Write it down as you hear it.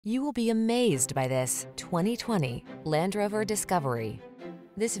You will be amazed by this 2020 Land Rover Discovery.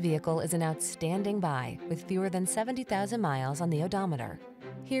 This vehicle is an outstanding buy with fewer than 70,000 miles on the odometer.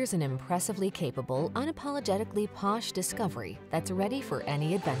 Here's an impressively capable, unapologetically posh Discovery that's ready for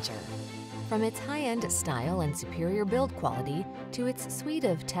any adventure. From its high-end style and superior build quality to its suite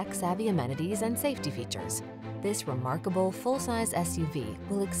of tech-savvy amenities and safety features, this remarkable full-size SUV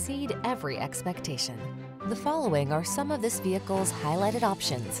will exceed every expectation. The following are some of this vehicle's highlighted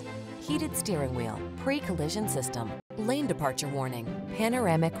options: heated steering wheel, pre-collision system, lane departure warning,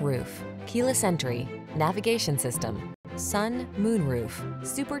 panoramic roof, keyless entry, navigation system, sun, moonroof,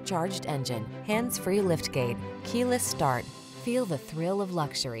 supercharged engine, hands-free liftgate, keyless start. Feel the thrill of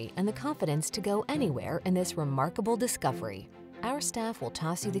luxury and the confidence to go anywhere in this remarkable Discovery. Our staff will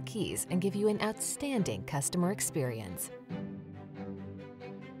toss you the keys and give you an outstanding customer experience.